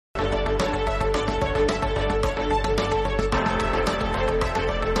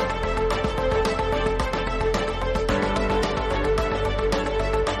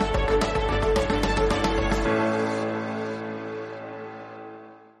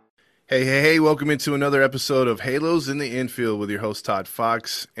Hey, welcome into another episode of Halos in the Infield with your host, Todd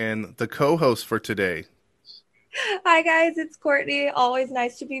Fox, and the co host for today. Hi guys, it's Courtney. Always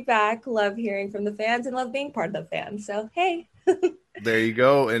nice to be back. Love hearing from the fans and love being part of the fans. So, hey. There you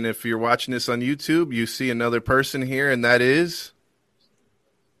go. And if you're watching this on YouTube, you see another person here, and that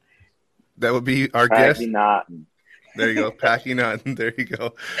would be our Packy guest. Naughton. There you go, Packy Naughton. There you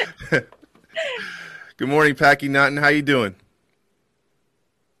go. Good morning, Packy Naughton. How you doing?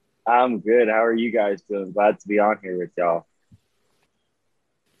 I'm good. How are you guys doing? Glad to be on here with y'all.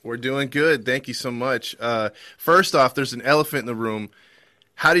 We're doing good. Thank you so much. First off, there's an elephant in the room.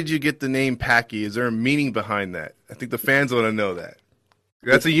 How did you get the name Packy? Is there a meaning behind that? I think the fans want to know that.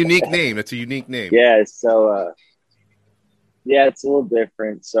 That's a unique name. It's a unique name. Yeah, it's a little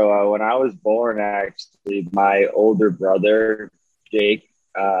different. When I was born, actually, my older brother, Jake,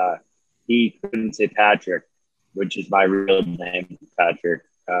 he couldn't say Patrick, which is my real name, Patrick.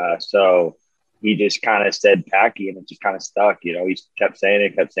 So he just kind of said Packy and it just kind of stuck. He kept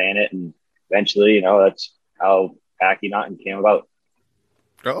saying it. And eventually, that's how Packy Naughton came about.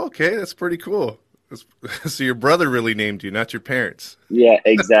 Oh, okay, that's pretty cool. So your brother really named you, not your parents. Yeah,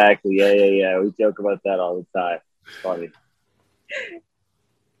 exactly. Yeah. We joke about that all the time. It's funny.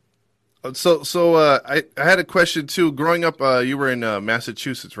 I had a question too. Growing up, you were in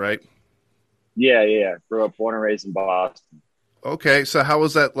Massachusetts, right? Yeah. Grew up, born and raised in Boston. Okay, so how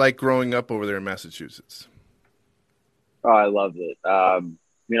was that like growing up over there in Massachusetts? Oh, I loved it.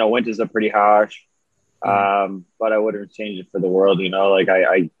 Winters are pretty harsh, Mhm. but I wouldn't change it for the world. Like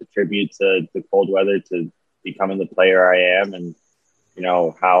I attribute to the cold weather to becoming the player I am, and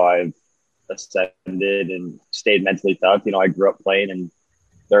how I've ascended and stayed mentally tough. I grew up playing in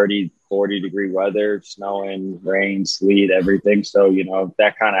 30, 40-degree weather, snowing, rain, sleet, everything. So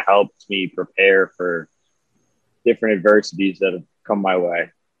that kind of helped me prepare for different adversities that have come my way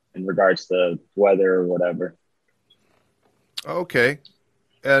in regards to weather or whatever. Okay,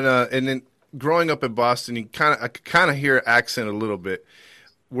 and then growing up in Boston, I could kind of hear accent a little bit.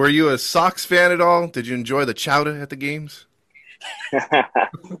 Were you a Sox fan at all? Did you enjoy the chowder at the games?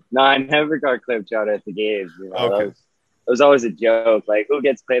 No, I never got clam chowder at the games. Okay. That was always a joke. Like, who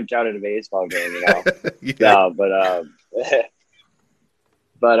gets clam chowder at a baseball game? Yeah.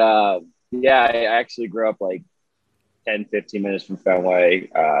 No, yeah, I actually grew up like 10, 15 minutes from Fenway.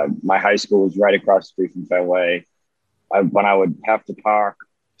 My high school was right across the street from Fenway. When I would have to park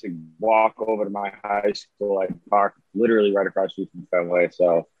to walk over to my high school, I'd park literally right across the street from Fenway.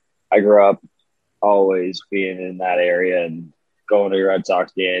 So I grew up always being in that area and going to Red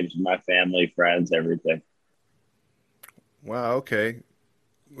Sox games with my family, friends, everything. Wow. Okay.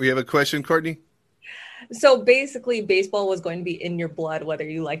 We have a question, Courtney. So basically, baseball was going to be in your blood, whether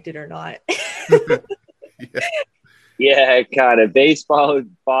you liked it or not. Yeah. Yeah, kind of. Baseball,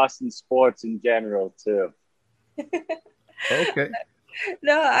 Boston sports in general, too. Okay.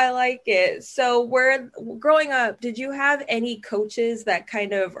 No, I like it. So, where growing up, did you have any coaches that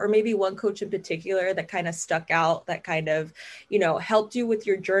kind of, or maybe one coach in particular that kind of stuck out, that kind of, helped you with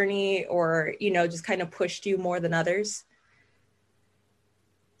your journey or, just kind of pushed you more than others?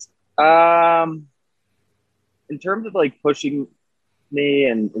 Um, in terms of like pushing me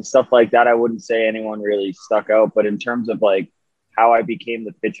and stuff like that, I wouldn't say anyone really stuck out. But in terms of like how I became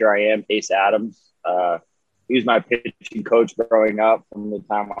the pitcher I am, Ace Adams, he was my pitching coach growing up from the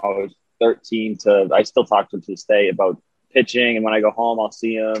time I was 13 to I still talk to him to this day about pitching. And when I go home, I'll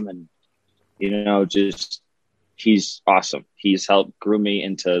see him and, just he's awesome. He's helped groom me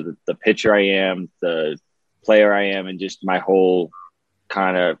into the pitcher I am, the player I am, and just my whole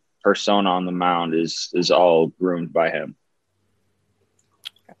kind of persona on the mound is all groomed by him.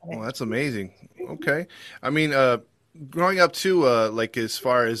 Well, that's amazing. Okay. I mean, growing up too, like as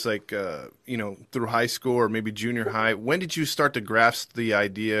far as like through high school or maybe junior high, when did you start to grasp the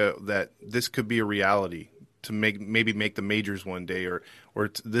idea that this could be a reality to maybe make the majors one day, or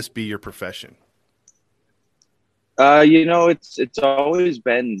this be your profession? It's always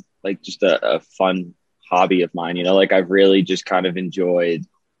been like just a fun hobby of mine. Like I've really just kind of enjoyed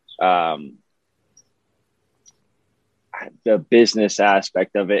um, the business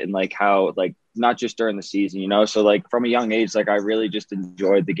aspect of it and like how like not just during the season, so like from a young age, like I really just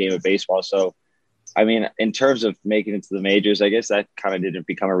enjoyed the game of baseball. So I mean, in terms of making it to the majors, I guess that kind of didn't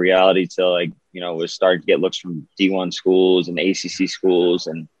become a reality till like, was starting to get looks from D1 schools and ACC schools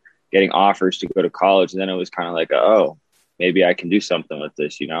and getting offers to go to college. And then it was kind of like, oh, maybe I can do something with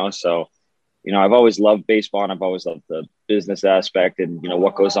this. So, I've always loved baseball and I've always loved the business aspect and,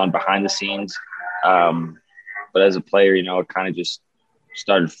 what goes on behind the scenes. Um, but as a player, it kind of just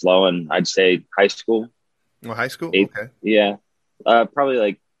started flowing. I'd say high school, Well, high school. eighth, Okay. yeah, probably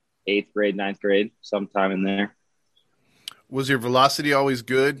like 8th grade, 9th grade, sometime in there. Was your velocity always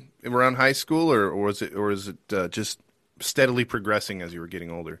good around high school, or is it just steadily progressing as you were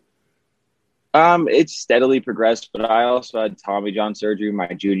getting older? It's steadily progressed, but I also had Tommy John surgery my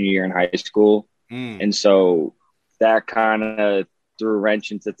junior year in high school. Mm. And so that kind of threw a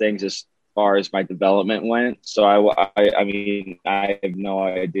wrench into things as far as my development went. So I mean, I have no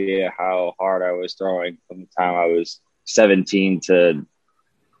idea how hard I was throwing from the time I was 17 to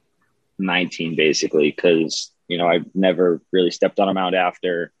 19, basically, because, you know, I never really stepped on a mound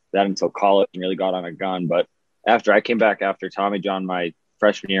after that until college and really got on a gun. But after I came back after Tommy John, my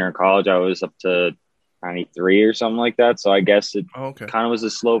freshman year in college, I was up to 93 or something like that. So I guess it Okay. kind of was a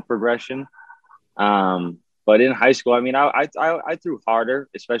slow progression. But in high school, I mean, I threw harder,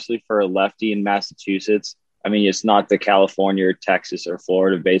 especially for a lefty in Massachusetts. I mean, it's not the California or Texas or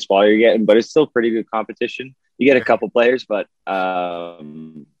Florida baseball you're getting, but it's still pretty good competition. You get a couple players, but I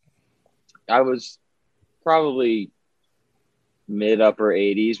was probably mid upper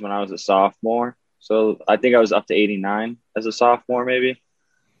 80s when I was a sophomore. So I think I was up to 89 as a sophomore, maybe.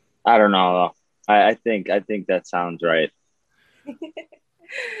 I don't know. I think that sounds right.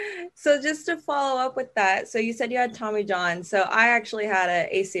 So just to follow up with that, so you said you had Tommy John. So I actually had an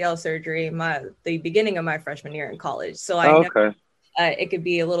ACL surgery the beginning of my freshman year in college. So I know it could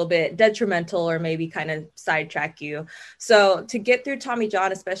be a little bit detrimental or maybe kind of sidetrack you. So to get through Tommy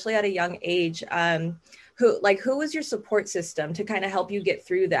John, especially at a young age, who was your support system to kind of help you get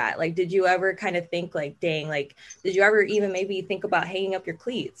through that? Like, did you ever kind of think like, dang, like, did you ever even maybe think about hanging up your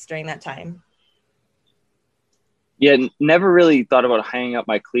cleats during that time? Yeah, never really thought about hanging up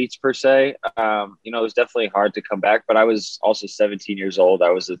my cleats per se. You know, it was definitely hard to come back, but I was also 17 years old. I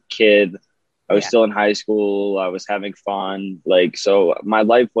was a kid. I was still in high school. I was having fun. Like, so my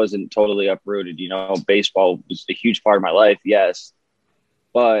life wasn't totally uprooted. You know, baseball was a huge part of my life, yes,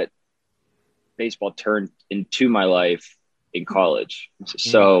 but baseball turned into my life in college.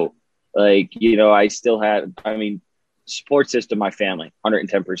 So, like, you know, I still had, I mean, support system, my family,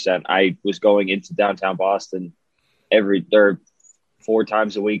 110%. I was going into downtown Boston they're 4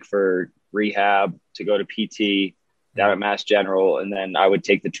 times a week for rehab, to go to PT down at Mass General. And then I would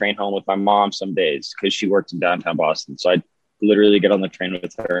take the train home with my mom some days because she worked in downtown Boston. So I'd literally get on the train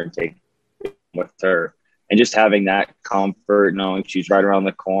with her and take it with her. And just having that comfort, knowing she's right around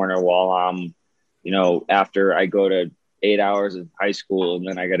the corner while I'm, you know, after I go to 8 hours of high school and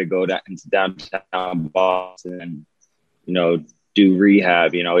then I got to go into downtown Boston and, you know, do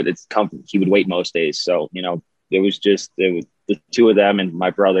rehab, you know, it's comfort. He would wait most days. So, you know, it was the two of them, and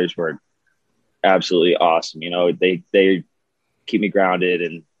my brothers were absolutely awesome. You know, they keep me grounded,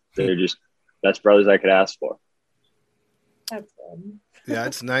 and they're just best brothers I could ask for. That's good. Yeah,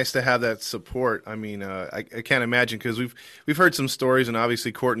 it's nice to have that support. I mean, I can't imagine, because we've heard some stories, and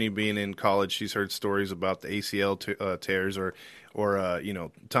obviously Courtney being in college, she's heard stories about the ACL tears or you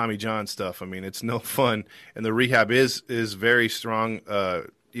know, Tommy John stuff. I mean, it's no fun, and the rehab is very strong.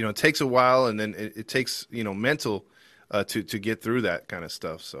 You know, it takes a while, and then it takes, you know, mental to get through that kind of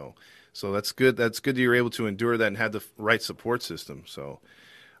stuff. So that's good. That's good that you're able to endure that and have the right support system. So,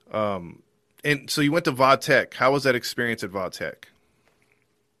 and so you went to VodTech. How was that experience at VodTech?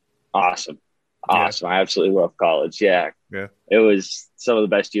 Awesome. I absolutely love college. Yeah. It was some of the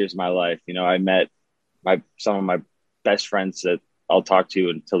best years of my life. You know, I met some of my best friends that I'll talk to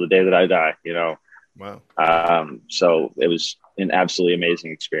until the day that I die, you know. Wow. So it was an absolutely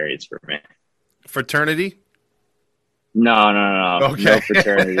amazing experience for me. Fraternity? No. Okay. No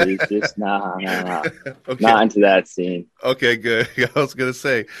fraternities. Just no. Okay. Not into that scene. Okay, good. I was gonna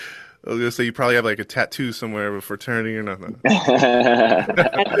say you probably have like a tattoo somewhere of a fraternity or nothing. No,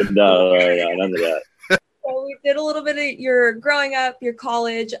 none of that. So we did a little bit of your growing up, your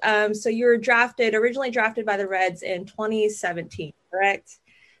college. So you were originally drafted by the Reds in 2017, correct?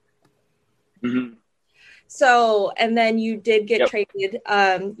 Mm-hmm. So, and then you did get traded.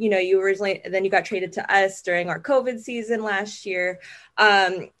 You know, then you got traded to us during our COVID season last year.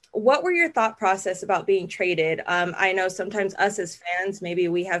 What were your thought process about being traded? I know sometimes us as fans, maybe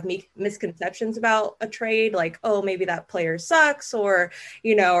we have misconceptions about a trade, like, oh, maybe that player sucks, or,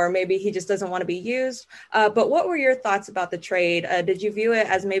 you know, or maybe he just doesn't want to be used. But what were your thoughts about the trade? Did you view it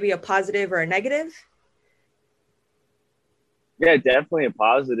as maybe a positive or a negative? Yeah, definitely a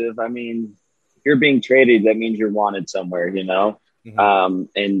positive. I mean, if you're being traded, that means you're wanted somewhere, you know? Mm-hmm.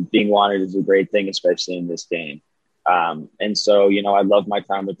 And being wanted is a great thing, especially in this game. And so, you know, I love my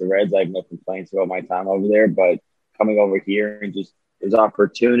time with the Reds. I have no complaints about my time over there, but coming over here and just there's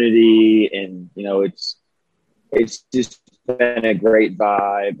opportunity, and, you know, it's just been a great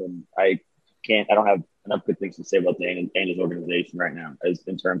vibe, and I don't have enough good things to say about the Angels organization right now, as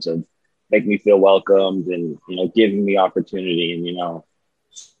in terms of making me feel welcomed and, you know, giving me opportunity and, you know,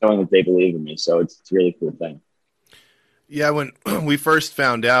 showing that they believe in me. So it's a really cool thing. Yeah, when we first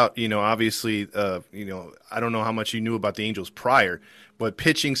found out, you know, obviously, you know, I don't know how much you knew about the Angels prior, but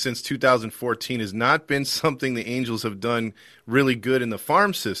pitching since 2014 has not been something the Angels have done really good in the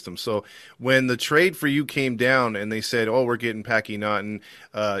farm system. So when the trade for you came down and they said, "Oh, we're getting Packy Naughton,"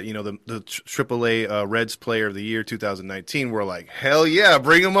 you know, the AAA Reds Player of the Year 2019, we're like, "Hell yeah,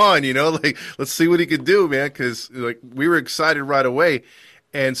 bring him on!" You know, like let's see what he could do, man, because like we were excited right away.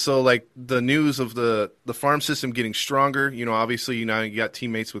 And so, like the news of the farm system getting stronger, you know, obviously, you know, you got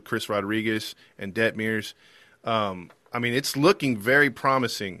teammates with Chris Rodriguez and Detmers. I mean, it's looking very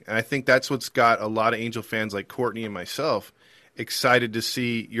promising, and I think that's what's got a lot of Angel fans like Courtney and myself excited to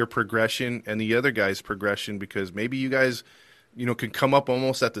see your progression and the other guys' progression because maybe you guys, you know, can come up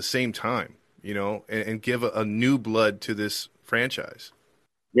almost at the same time, you know, and give a new blood to this franchise.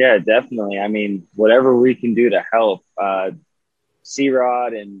 Yeah, definitely. I mean, whatever we can do to help.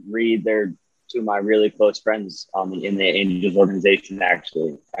 C-Rod and Reed, they're two of my really close friends in the Angels organization,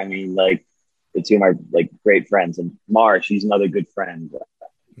 actually. I mean, like, the two of my, like, great friends. And Marsh, he's another good friend.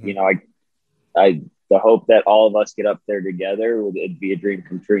 Mm-hmm. You know, the hope that all of us get up there together, it'd be a dream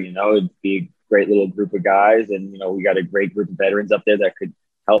come true, you know? It'd be a great little group of guys. And, you know, we got a great group of veterans up there that could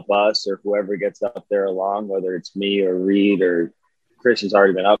help us or whoever gets up there along, whether it's me or Reed or Chris has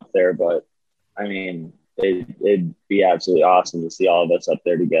already been up there. But, I mean, it'd be absolutely awesome to see all of us up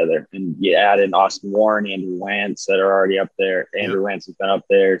there together. And you add in Austin Warren, Andrew Wantz that are already up there. Andrew Wantz has been up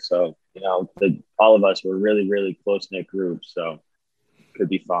there. So, you know, all of us were really, really close-knit group. So it could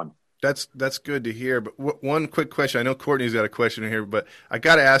be fun. That's good to hear. But one quick question. I know Courtney's got a question here, but I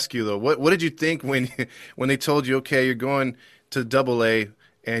got to ask you though. What did you think when when they told you, okay, you're going to Double A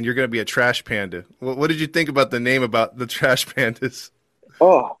and you're going to be a trash panda? What did you think about the name, about the Trash Pandas?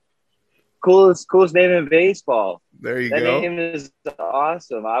 Oh, coolest name in baseball. There you That go. name is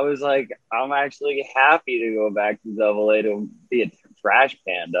awesome. I was like, I'm actually happy to go back to Double A to be a trash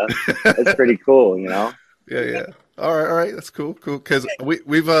panda. That's pretty cool, you know? Yeah. All right. That's cool. Because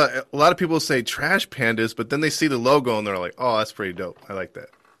we've a lot of people say Trash Pandas, but then they see the logo and they're like, oh, that's pretty dope. I like that.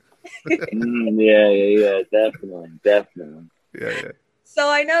 Yeah, definitely. Yeah. So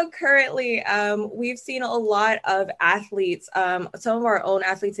I know currently we've seen a lot of athletes, some of our own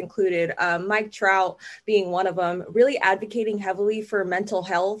athletes included, Mike Trout being one of them, really advocating heavily for mental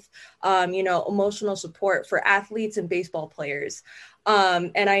health, you know, emotional support for athletes and baseball players.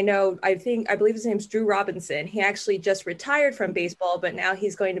 And I believe his name's Drew Robinson. He actually just retired from baseball, but now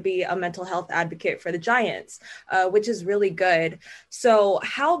he's going to be a mental health advocate for the Giants, which is really good. So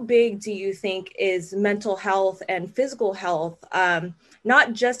how big do you think is mental health and physical health?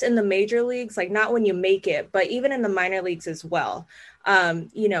 Not just in the major leagues, like not when you make it, but even in the minor leagues as well.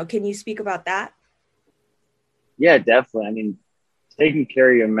 You know, can you speak about that? Yeah, definitely. I mean, taking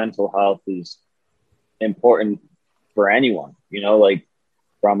care of your mental health is important for anyone, you know, like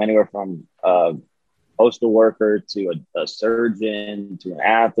from anywhere from a postal worker to a surgeon to an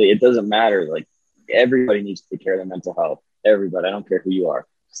athlete. It doesn't matter. Like everybody needs to take care of their mental health. Everybody, I don't care who you are,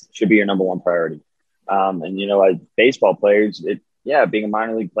 it should be your number one priority. And, you know, like baseball players, being a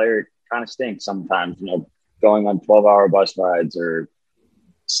minor league player kind of stinks sometimes, you know, going on 12-hour bus rides or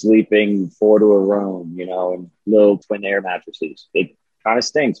sleeping 4 to a room, you know, and little twin air mattresses. It kind of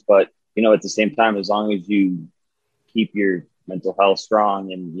stinks. But, you know, at the same time, as long as you keep your mental health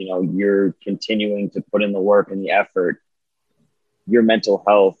strong and, you know, you're continuing to put in the work and the effort, your mental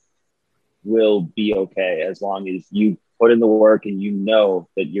health will be okay as long as you put in the work and you know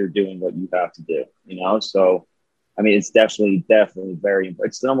that you're doing what you have to do, you know? So, I mean, it's definitely very important.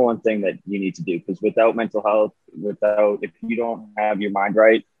 It's the number one thing that you need to do, because without mental health, if you don't have your mind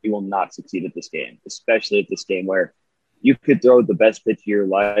right, you will not succeed at this game, especially at this game where you could throw the best pitch of your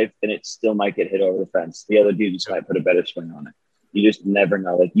life and it still might get hit over the fence. The other dude just might put a better swing on it. You just never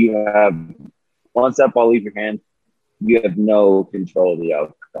know. Like once that ball leaves your hand, you have no control of the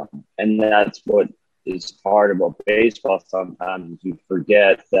outcome. And that's what is hard about baseball sometimes. You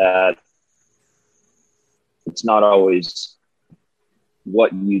forget that it's not always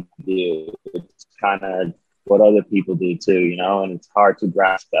what you do. It's kind of what other people do too, you know, and it's hard to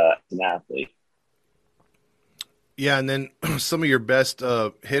grasp that as an athlete. Yeah, and then some of your best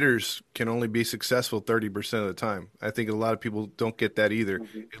hitters can only be successful 30% of the time. I think a lot of people don't get that either,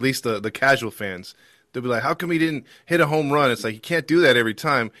 at least the casual fans. They'll be like, how come he didn't hit a home run? It's like, he can't do that every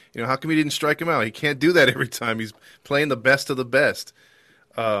time. You know, how come he didn't strike him out? He can't do that every time. He's playing the best of the best.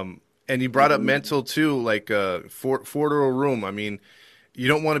 And you brought up mental too, like four to a room. I mean, You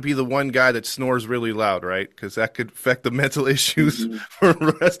don't want to be the one guy that snores really loud, right? Because that could affect the mental issues Hmm. for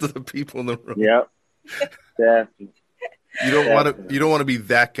the rest of the people in the room. Yep, definitely, You definitely. don't want to be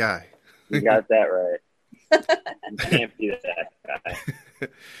that guy. You got that right. You can't be that guy.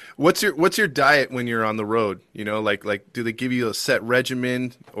 What's your diet when you're on the road? You know, like do they give you a set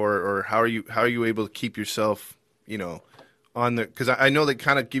regimen, or how are you able to keep yourself, you know, on the? Because I know they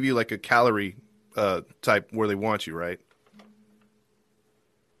kind of give you like a calorie type where they want you, right?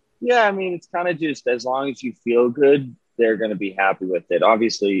 Yeah, I mean, it's kind of just as long as you feel good, they're going to be happy with it.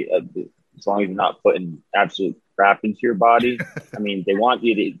 Obviously, as long as you're not putting absolute crap into your body. I mean, they want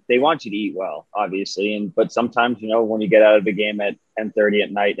you to eat well, obviously, and but sometimes when you get out of the game at 10:30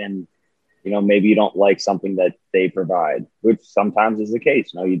 at night, and maybe you don't like something that they provide, which sometimes is the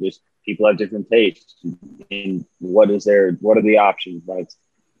case. You just people have different tastes. And what are the options when it's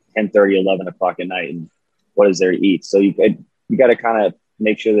 10:30, 11 o'clock at night, and what is there to eat? So you got to kind of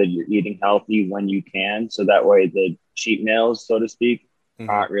make sure that you're eating healthy when you can, so that way the cheat meals, so to speak, Hmm.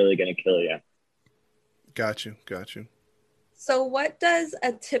 aren't really going to kill you. Got you, got you. So, what does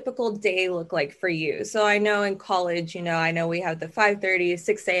a typical day look like for you? So, I know in college, I know we have the 5:30,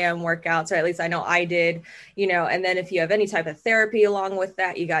 6 a.m. workouts, or at least I know I did, and then if you have any type of therapy along with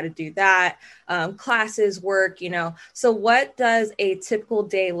that, you got to do that. Classes, work. So, what does a typical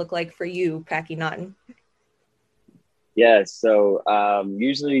day look like for you, Packy Naughton? Yeah, so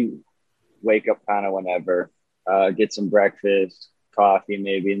usually wake up kind of whenever, get some breakfast, coffee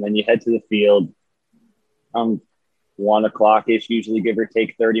maybe, and then you head to the field. 1 o'clock ish, usually give or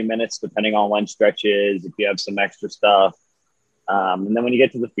take 30 minutes, depending on when stretch is, if you have some extra stuff. And then when you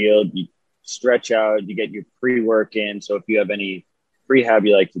get to the field, you stretch out, you get your pre work in. So if you have any prehab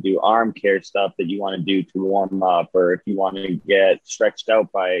you like to do, arm care stuff that you want to do to warm up, or if you want to get stretched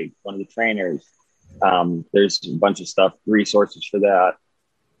out by one of the trainers, there's a bunch of stuff, resources for that.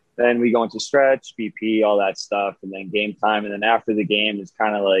 Then we go into stretch, BP, all that stuff, and then game time. And then after the game, it's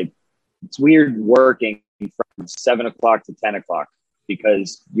kind of like it's weird working from 7 o'clock to 10 o'clock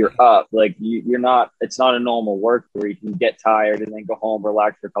because you're up. Like you're not. It's not a normal work where you can get tired and then go home,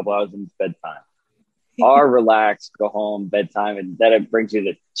 relax for a couple hours, and it's bedtime. Or relax, go home, bedtime, and then it brings you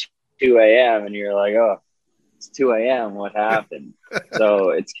to 2 a.m. and you're like, oh, it's 2 a.m. What happened?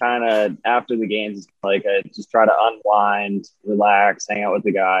 So it's kind of after the games, it's like I just try to unwind, relax, hang out with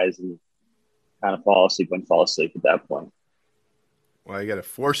the guys, and kind of fall asleep and fall asleep at that point. Well, you got to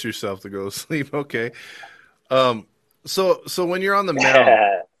force yourself to go to sleep. Okay. Um. So when you're on the mound,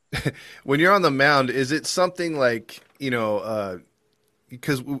 Yeah. when you're on the mound, is it something like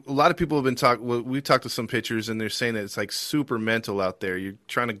because a lot of people have been talking. Well, we talked to some pitchers, and they're saying that it's like super mental out there. You're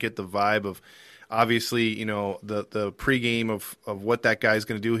trying to get the vibe of, obviously, the pregame of what that guy's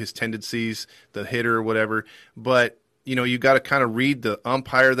going to do, his tendencies, the hitter or whatever. But you got to kind of read the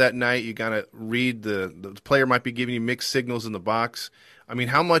umpire that night. You got to read the player might be giving you mixed signals in the box. I mean,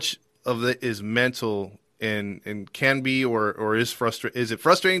 how much of it is mental and can be or is is it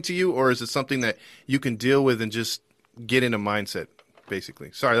frustrating to you, or is it something that you can deal with and just get in a mindset?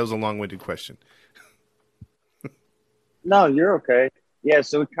 Basically, sorry, that was a long-winded question. No, you're okay. Yeah,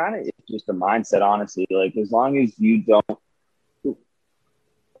 so it kind of is just a mindset, honestly. Like as long as you don't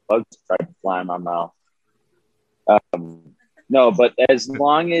bugs try to fly in my mouth. No, but as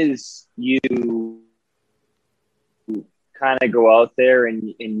long as you kind of go out there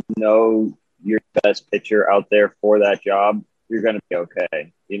and you're the best pitcher out there for that job, you're going to be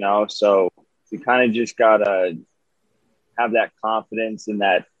okay. So you kind of just got to have that confidence and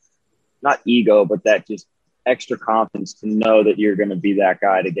that, not ego, but that just extra confidence to know that you're going to be that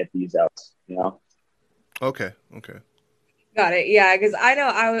guy to get these outs. Okay, okay. Got it. Yeah, because I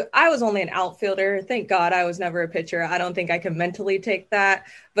know I was only an outfielder. Thank God I was never a pitcher. I don't think I can mentally take that.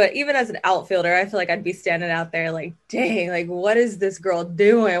 But even as an outfielder, I feel like I'd be standing out there like, dang, like what is this girl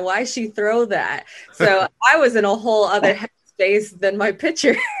doing? Why she throw that? So I was in a whole other headspace than my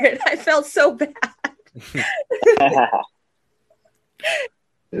pitcher. And I felt so bad.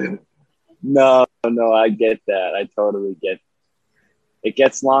 No, I get that. I totally get it.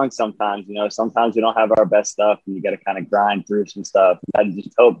 Gets long sometimes. Sometimes we don't have our best stuff, and you got to kind of grind through some stuff. I just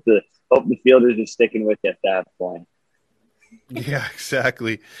hope the fielders are sticking with you at that point. Yeah,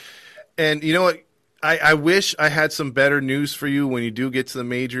 exactly. And you know what? I wish I had some better news for you when you do get to the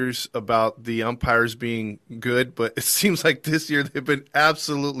majors about the umpires being good, but it seems like this year they've been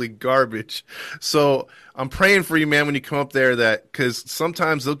absolutely garbage. So I'm praying for you, man, when you come up there, that because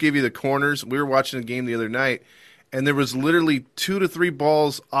sometimes they'll give you the corners. We were watching a game the other night, and there was literally 2 to 3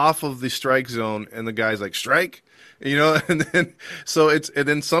 balls off of the strike zone, and the guy's like, strike, and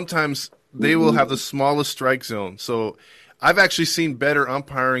then sometimes they will have the smallest strike zone. So I've actually seen better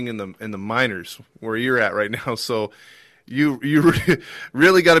umpiring in the minors where you're at right now. So you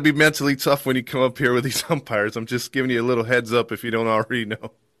really got to be mentally tough when you come up here with these umpires. I'm just giving you a little heads up if you don't already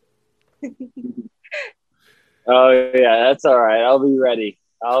know. Oh yeah, that's all right. I'll be ready.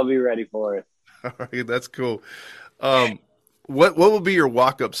 I'll be ready for it. All right, that's cool. Um, what would be your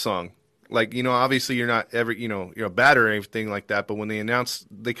walk up song? Like, obviously you're not ever, you're a batter or anything like that. But when they announce,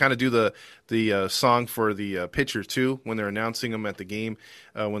 they kind of do the song for the pitcher too when they're announcing them at the game.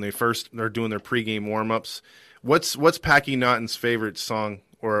 When they first are doing their pregame warm ups. What's Packy Naughton's favorite song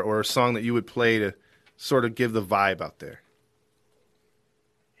or a song that you would play to sort of give the vibe out there?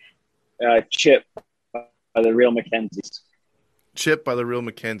 Chip by the Real Mackenzies. Chip by the Real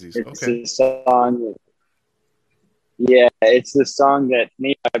Mackenzies. It's Okay. a song. Yeah, it's the song that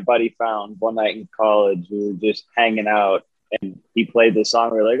me and my buddy found one night in college. We were just hanging out, and he played the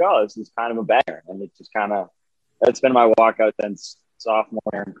song. We were like, "Oh, this is kind of a banger," and it's just kind of that's been my walkout since sophomore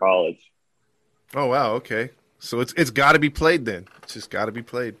year in college. Oh wow. Okay. So it's got to be played then. It's just got to be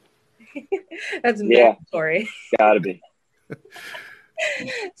played. That's Yeah. mandatory. Gotta be.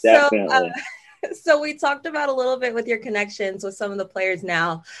 So, Definitely. so we talked about a little bit with your connections with some of the players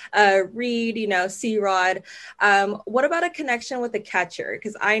now, Reed, C-Rod. What about a connection with the catcher?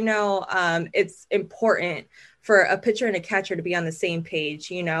 Because I know it's important for a pitcher and a catcher to be on the same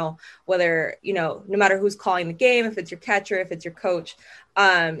page, whether, no matter who's calling the game, if it's your catcher, if it's your coach.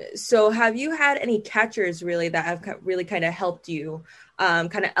 So have you had any catchers really that have really kind of helped you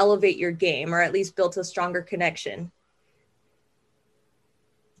kind of elevate your game or at least built a stronger connection?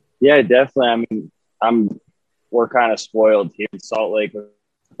 Yeah, definitely. I mean, we're kind of spoiled here in Salt Lake with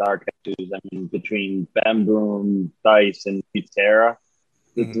our catchers. I mean, between Ben Boone, Dice, and Butera,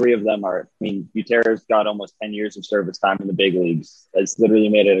 the three of them are. I mean, Butera's got almost 10 years of service time in the big leagues. It's literally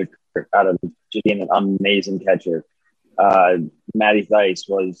made it out of just being an amazing catcher. Matty Dice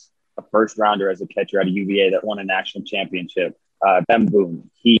was a first rounder as a catcher out of UVA that won a national championship. Ben Boone,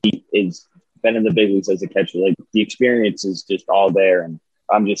 he is been in the big leagues as a catcher. Like the experience is just all there, and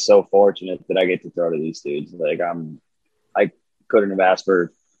I'm just so fortunate that I get to throw to these dudes. Like I couldn't have asked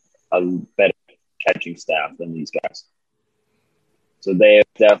for a better catching staff than these guys. So they have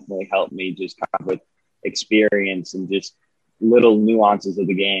definitely helped me just kind of with experience and just little nuances of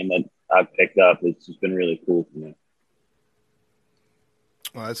the game that I've picked up. It's just been really cool for me.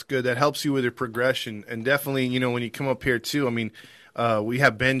 Well, that's good. That helps you with your progression. And definitely, when you come up here too, I mean, we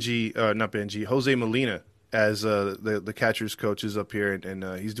have Jose Molina as the catcher's coaches up here,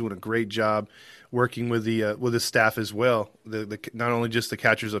 and he's doing a great job working with the staff as well. The not only just the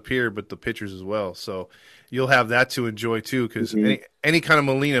catchers up here, but the pitchers as well. So you'll have that to enjoy too, because any kind of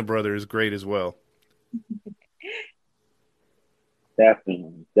Molina brother is great as well.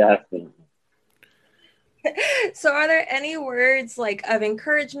 Definitely. So are there any words like of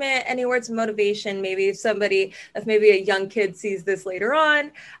encouragement, any words of motivation? Maybe if maybe a young kid sees this later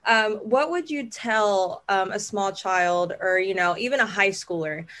on, what would you tell a small child or, even a high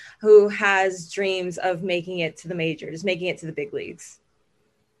schooler who has dreams of making it to the majors, making it to the big leagues?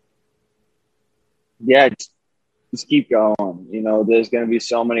 Yeah, just keep going. There's going to be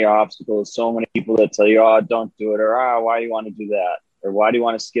so many obstacles, so many people that tell you, oh, don't do it, or why do you want to do that? Or why do you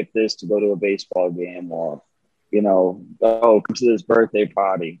want to skip this to go to a baseball game? Or, oh, come to this birthday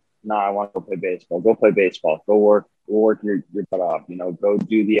party. No, I want to go play baseball. Go play baseball. Go work your butt off. Go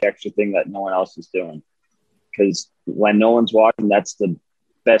do the extra thing that no one else is doing. Because when no one's watching, that's the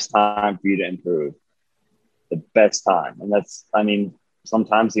best time for you to improve. The best time. And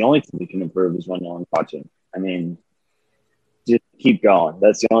sometimes the only thing you can improve is when no one's watching. Just keep going.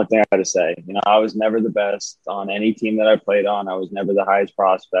 That's the only thing I got to say. I was never the best on any team that I played on. I was never the highest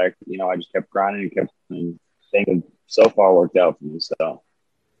prospect. I just kept grinding and kept thinking so far worked out for me. So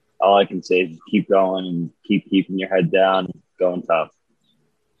all I can say is keep going and keep keeping your head down, going tough.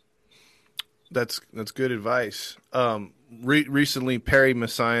 That's good advice. Recently, Perry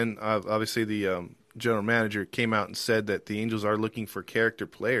Messiaen, obviously the general manager, came out and said that the Angels are looking for character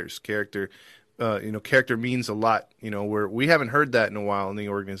players. Character means a lot. Where we haven't heard that in a while in the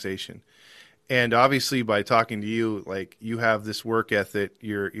organization. And obviously, by talking to you, like you have this work ethic,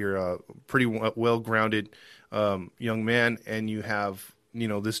 you're a pretty well-grounded young man, and you have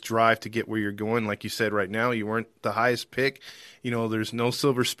this drive to get where you're going. Like you said, right now you weren't the highest pick. There's no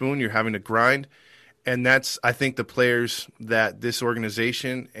silver spoon. You're having to grind, and that's I think the players that this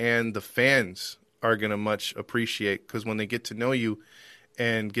organization and the fans are going to much appreciate, because when they get to know you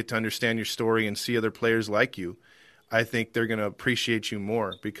and get to understand your story and see other players like you, I think they're going to appreciate you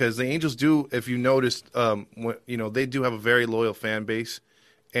more, because the Angels do, if you noticed, they do have a very loyal fan base,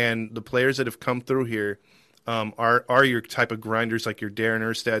 and the players that have come through here are your type of grinders like your Darren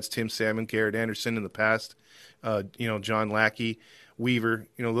Erstads, Tim Salmon, Garrett Anderson in the past, John Lackey, Weaver.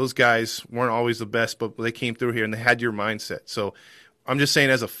 Those guys weren't always the best, but they came through here and they had your mindset. So I'm just saying,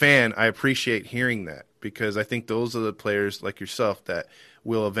 as a fan, I appreciate hearing that, because I think those are the players like yourself that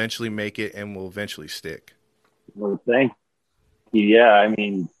will eventually make it and will eventually stick. Well, thank you. Yeah, I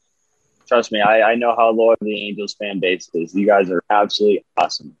mean, trust me, I know how loyal the Angels fan base is. You guys are absolutely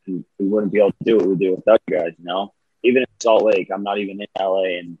awesome. And we wouldn't be able to do what we do without you guys, Even in Salt Lake, I'm not even in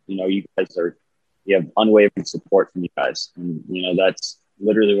LA, and, you have unwavering support from you guys. And, that's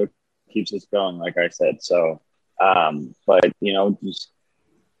literally what keeps us going, like I said. So, but, just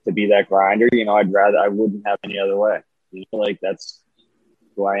to be that grinder, I wouldn't have any other way. That's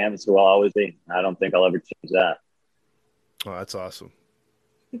who I am. It's who I'll always be. I don't think I'll ever change that. Oh, that's awesome.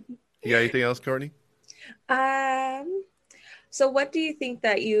 You got anything else, Courtney? So what do you think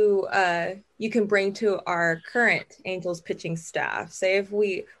that you can bring to our current Angels pitching staff? Say if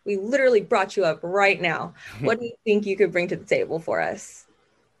we literally brought you up right now, what do you think you could bring to the table for us?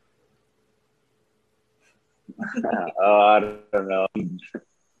 I don't know.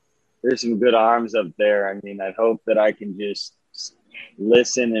 There's some good arms up there. I mean, I hope that I can just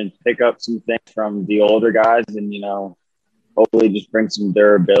listen and pick up some things from the older guys and, hopefully just bring some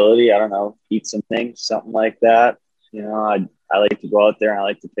durability. I don't know, eat some things, something like that. I like to go out there and I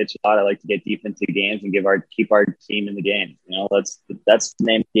like to pitch a lot. I like to get deep into games and keep our team in the game. That's the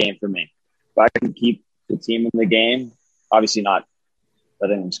name of the game for me. If I can keep the team in the game, obviously not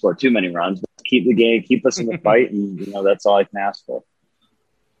letting them score too many runs, but keep the game, keep us in the fight, and that's all I can ask for.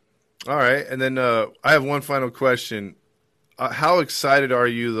 All right, and then I have one final question. How excited are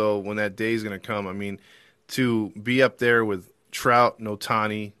you, though, when that day is going to come? I mean, to be up there with Trout,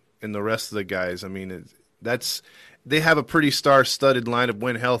 Ohtani, and the rest of the guys. I mean, they have a pretty star-studded lineup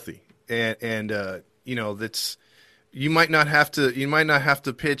when healthy, and that's you might not have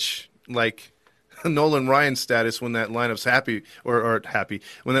to pitch like Nolan Ryan status when that lineup's happy or happy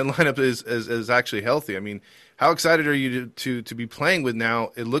when that lineup is actually healthy. I mean, how excited are you to be playing with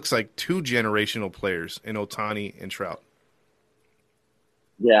now? It looks like two generational players in Ohtani and Trout.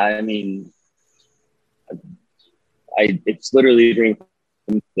 Yeah, I mean, it's literally a dream.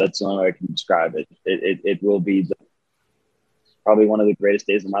 That's the only way I can describe it. It will be probably one of the greatest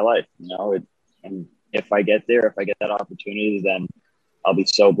days of my life. And if I get there, if I get that opportunity, then I'll be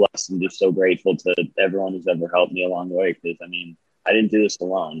so blessed and just so grateful to everyone who's ever helped me along the way. Because I didn't do this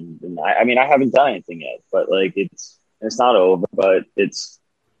alone. And I haven't done anything yet, but it's not over. But I'm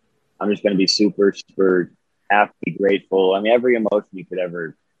just going to be super, super happy, grateful. Every emotion you could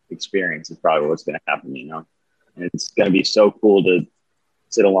ever experience is probably what's going to happen. And it's going to be so cool to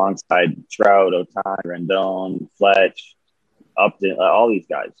sit alongside Trout, Ohtani, Rendon, Fletch, Upton, all these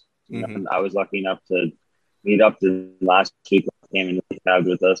guys. And I was lucky enough to meet Upton last week. Came and had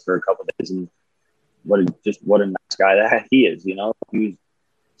with us for a couple of days, and what a nice guy that he is. He was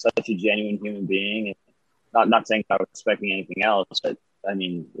such a genuine human being, and not saying I was expecting anything else, but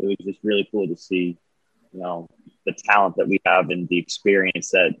it was just really cool to see, the talent that we have and the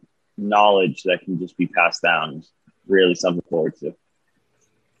experience, that knowledge that can just be passed down. Is really something forward to.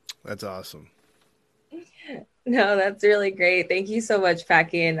 That's awesome. No, that's really great. Thank you so much,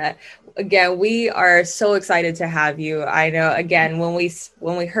 Packy. And again, we are so excited to have you. I know, again, when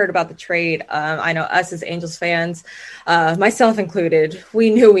we heard about the trade, I know us as Angels fans, myself included,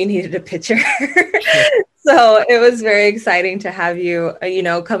 we knew we needed a pitcher. So it was very exciting to have you,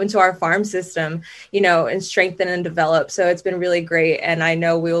 come into our farm system, and strengthen and develop. So it's been really great. And I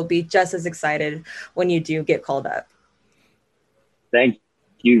know we will be just as excited when you do get called up. Thank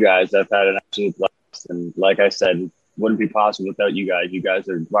you, guys. I've had an absolute blast. And like I said, wouldn't be possible without you guys. You guys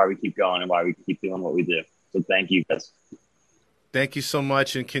are why we keep going and why we keep doing what we do. So thank you, guys. Thank you so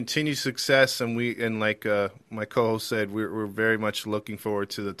much, and continue success. And like my co-host said, we're very much looking forward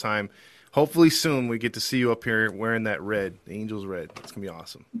to the time. Hopefully soon we get to see you up here wearing that red, the Angels red. It's gonna be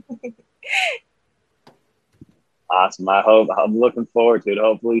awesome. Awesome. I'm looking forward to it.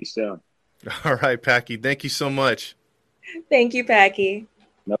 Hopefully soon. All right, Packy. Thank you so much. Thank you, Packy.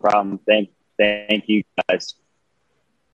 No problem. Thank you, guys.